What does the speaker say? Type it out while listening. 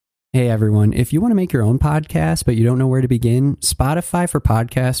Hey everyone, if you want to make your own podcast but you don't know where to begin, Spotify for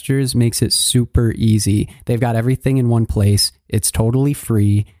Podcasters makes it super easy. They've got everything in one place, it's totally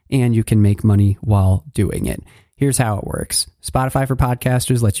free, and you can make money while doing it. Here's how it works. Spotify for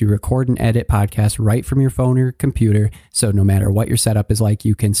Podcasters lets you record and edit podcasts right from your phone or computer, so no matter what your setup is like,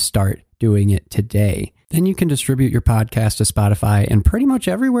 you can start doing it today. Then you can distribute your podcast to Spotify and pretty much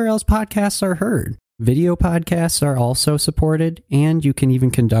everywhere else podcasts are heard. Video podcasts are also supported, and you can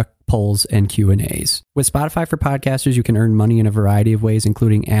even conduct polls and Q&As. With Spotify for Podcasters, you can earn money in a variety of ways,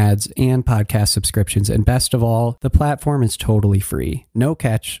 including ads and podcast subscriptions. And best of all, the platform is totally free. No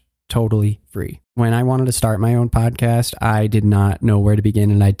catch, totally free. When I wanted to start my own podcast, I did not know where to begin,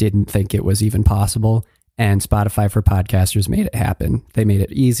 and I didn't think it was even possible. And Spotify for Podcasters made it happen. They made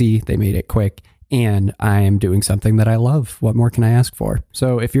it easy, they made it quick, and I am doing something that I love. What more can I ask for?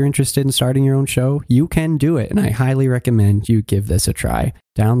 So if you're interested in starting your own show, you can do it, and I highly recommend you give this a try.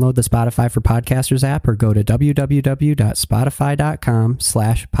 Download the Spotify for Podcasters app or go to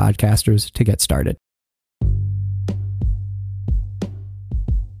www.spotify.com/podcasters to get started.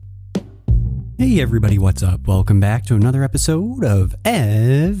 Hey everybody, what's up? Welcome back to another episode of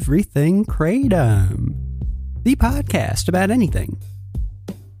Everything Kratom, the podcast about anything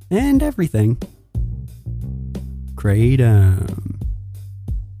and everything Kratom.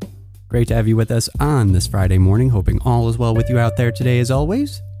 Great to have you with us on this Friday morning. Hoping all is well with you out there today as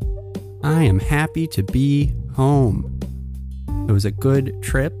always. I am happy to be home. It was a good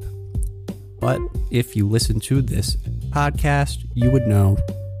trip, but if you listen to this podcast, you would know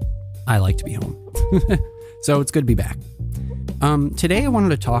I like to be home. So it's good to be back. Today I wanted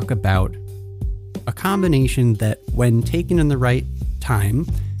to talk about a combination that when taken in the right time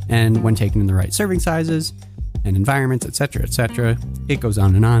and when taken in the right serving sizes and environments, etc., it goes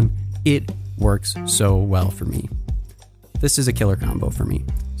on and on. It works so well for me. This is a killer combo for me.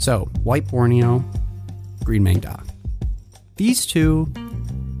 So, white Borneo, green Maeng Da. These two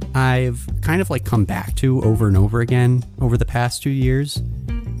I've kind of like come back to over and over again over the past 2 years.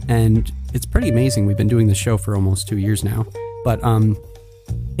 And it's pretty amazing. We've been doing this show for almost 2 years now. But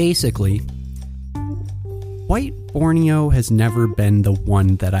basically, white Borneo has never been the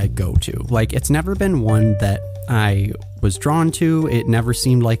one that I go to. Like, it's never been one that I was drawn to. It never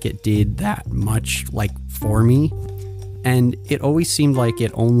seemed like it did that much, like, for me. And it always seemed like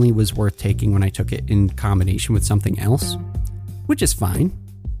it only was worth taking when I took it in combination with something else, which is fine.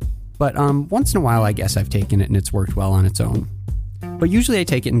 But once in a while, I guess I've taken it and it's worked well on its own. But usually I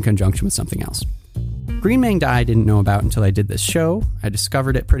take it in conjunction with something else. Green Maeng Da I didn't know about until I did this show. I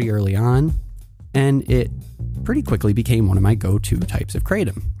discovered it pretty early on, and it pretty quickly became one of my go-to types of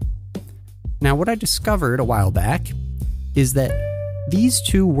Kratom. Now, what I discovered a while back is that these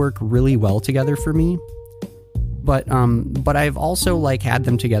two work really well together for me, but I've also like had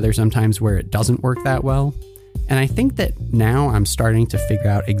them together sometimes where it doesn't work that well. And I think that now I'm starting to figure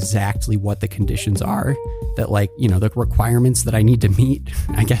out exactly what the conditions are that, like, you know, the requirements that I need to meet,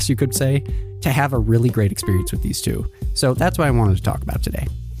 I guess you could say, to have a really great experience with these two. So that's what I wanted to talk about today.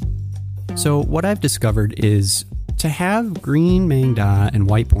 So what I've discovered is to have green Maeng Da and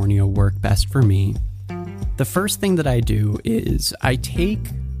white Borneo work best for me, the first thing that I do is I take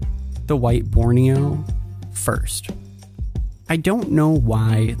the white Borneo first. I don't know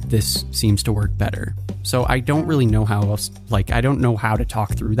why this seems to work better. So I don't really know how else, like, I don't know how to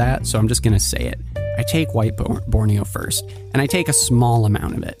talk through that. So I'm just going to say it. I take white Borneo first, and I take a small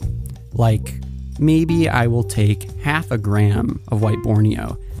amount of it. Like, maybe I will take 0.5 gram of white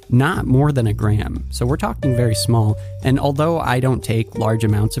Borneo, not more than 1 gram. So we're talking very small. And although I don't take large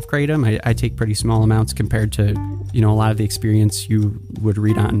amounts of Kratom, I take pretty small amounts compared to, you know, a lot of the experience you would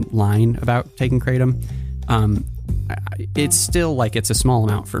read online about taking Kratom. It's still like it's a small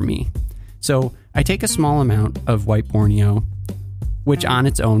amount for me. So I take a small amount of white Borneo, which on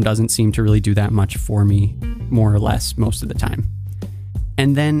its own doesn't seem to really do that much for me, more or less, most of the time.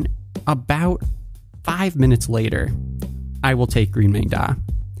 And then about 5 minutes later, I will take green Maeng Da.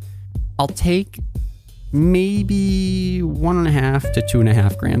 I'll take maybe 1.5 to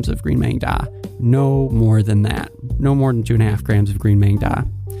 2.5 grams of green Maeng Da. No more than that. No more than 2.5 grams of green Maeng Da.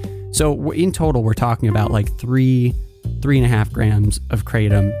 So in total, we're talking about like 3.5 grams of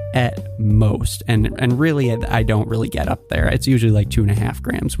Kratom at most. And really, I don't really get up there. It's usually like 2.5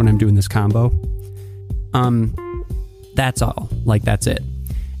 grams when I'm doing this combo. That's all. Like, that's it.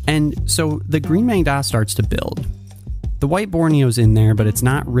 And so the green Maeng Da starts to build. The white Borneo's in there, but it's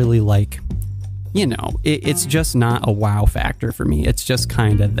not really like, you know, it's just not a wow factor for me. It's just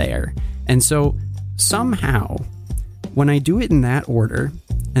kind of there. And so somehow, when I do it in that order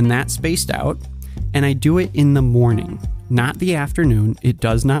and that spaced out, and I do it in the morning not the afternoon. It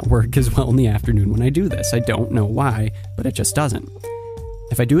does not work as well in the afternoon when I do this. I don't know why, but it just doesn't.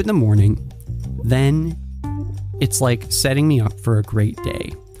 If I do it in the morning, then it's like setting me up for a great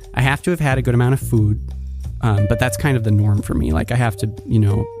day. I have to have had a good amount of food, but that's kind of the norm for me. Like I have to,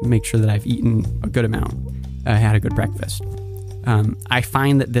 make sure that I've eaten a good amount. I had a good breakfast. I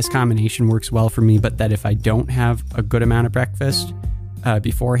find that this combination works well for me, but that if I don't have a good amount of breakfast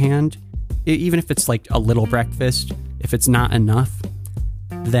beforehand, even if it's like a little breakfast, if it's not enough,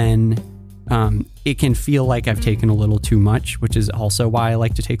 then it can feel like I've taken a little too much, which is also why I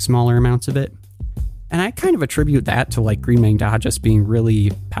like to take smaller amounts of it. And I kind of attribute that to like Green Maeng Da just being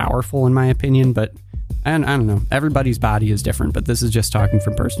really powerful in my opinion, but I don't know. Everybody's body is different, but this is just talking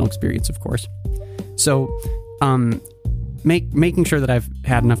from personal experience, of course. So making sure that I've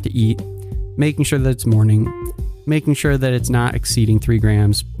had enough to eat, making sure that it's morning, making sure that it's not exceeding 3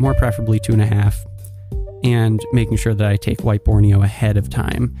 grams, more preferably 2.5, and making sure that I take white Borneo ahead of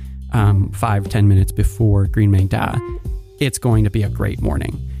time, 5-10 minutes before Green Maeng Da. It's going to be a great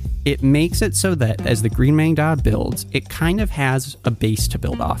morning. It makes it so that as the Green Maeng Da builds, it kind of has a base to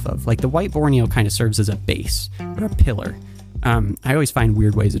build off of. Like the white Borneo kind of serves as a base or a pillar. I always find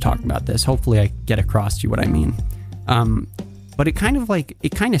weird ways of talking about this. Hopefully I get across to you what I mean. But it kind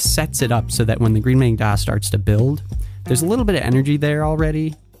of sets it up so that when the Green Maeng Da starts to build, there's a little bit of energy there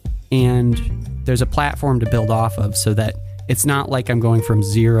already, and there's a platform to build off of so that it's not like I'm going from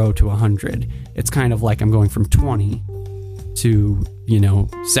 0 to 100. It's kind of like I'm going from 20 to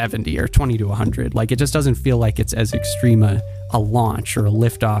 70 or 20 to 100. Like it just doesn't feel like it's as extreme a launch or a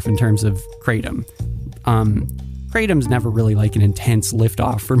liftoff in terms of Kratom. Kratom's never really like an intense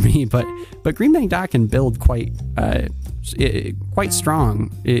liftoff for me, but Green Maeng Da can build quite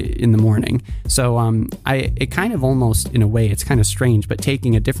strong in the morning. So it kind of almost, in a way, it's kind of strange, but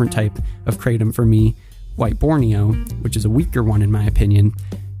taking a different type of Kratom for me, white Borneo, which is a weaker one in my opinion,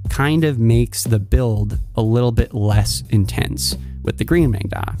 kind of makes the build a little bit less intense with the Green Maeng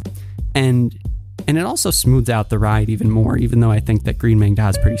Da. And it also smooths out the ride even more, even though I think that Green Maeng Da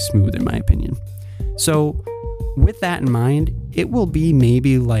is pretty smooth in my opinion. So with that in mind, it will be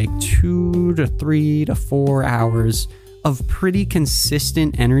maybe like 2 to 3 to 4 hours of pretty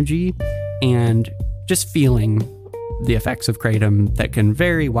consistent energy and just feeling the effects of Kratom that can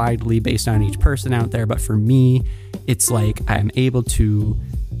vary widely based on each person out there. But for me, it's like I'm able to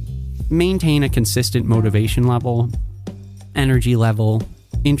maintain a consistent motivation level, energy level,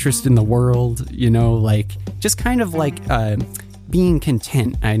 interest in the world, like just kind of like being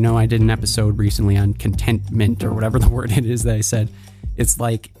content. I know I did an episode recently on contentment or whatever the word it is that I said. It's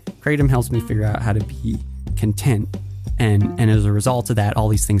like Kratom helps me figure out how to be content. And as a result of that, all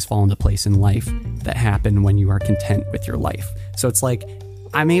these things fall into place in life that happen when you are content with your life. So it's like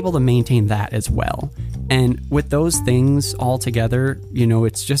I'm able to maintain that as well. And with those things all together,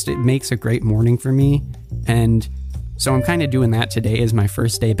 it makes a great morning for me. And so I'm kind of doing that today as my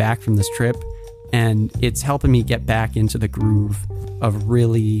first day back from this trip. And it's helping me get back into the groove of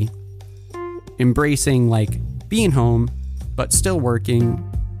really embracing like being home, but still working.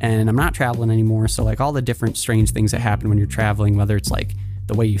 And I'm not traveling anymore. So like all the different strange things that happen when you're traveling, whether it's like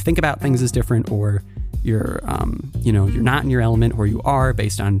the way you think about things is different, or you're not in your element, or you are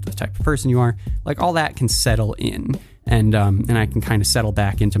based on the type of person you are, like all that can settle in. And I can kind of settle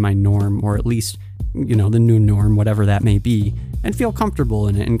back into my norm, or at least, the new norm, whatever that may be, and feel comfortable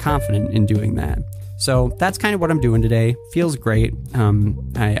in it and confident in doing that. So that's kind of what I'm doing today. Feels great.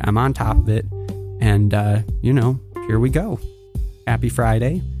 I'm on top of it. And, here we go. Happy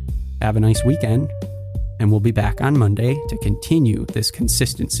Friday. Have a nice weekend. And we'll be back on Monday to continue this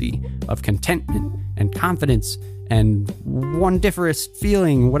consistency of contentment and confidence and wondiferous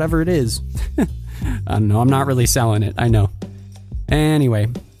feeling, whatever it is. I don't know. I'm not really selling it. I know. Anyway,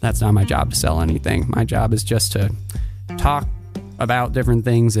 that's not my job to sell anything. My job is just to talk about different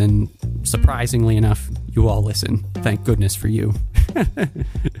things, and surprisingly enough, you all listen. Thank goodness for you.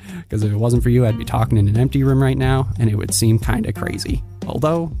 Because if it wasn't for you, I'd be talking in an empty room right now, and it would seem kind of crazy.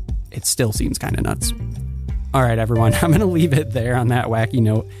 Although, it still seems kind of nuts. All right, everyone, I'm going to leave it there on that wacky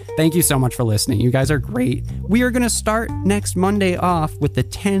note. Thank you so much for listening. You guys are great. We are going to start next Monday off with the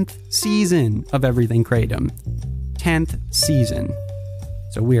 10th season of Everything Kratom. 10th season.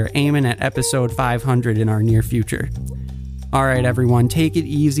 So we are aiming at episode 500 in our near future. All right, everyone, take it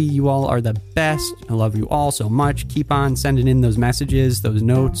easy. You all are the best. I love you all so much. Keep on sending in those messages, those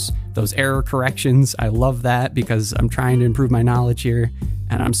notes, those error corrections. I love that because I'm trying to improve my knowledge here,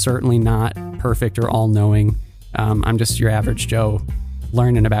 and I'm certainly not perfect or all-knowing. I'm just your average Joe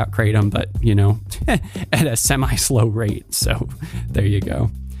learning about Kratom, but, at a semi-slow rate. So there you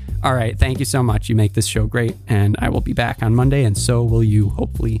go. All right. Thank you so much. You make this show great, and I will be back on Monday, and so will you,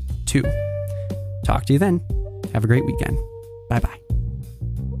 hopefully, too. Talk to you then. Have a great weekend. Bye-bye.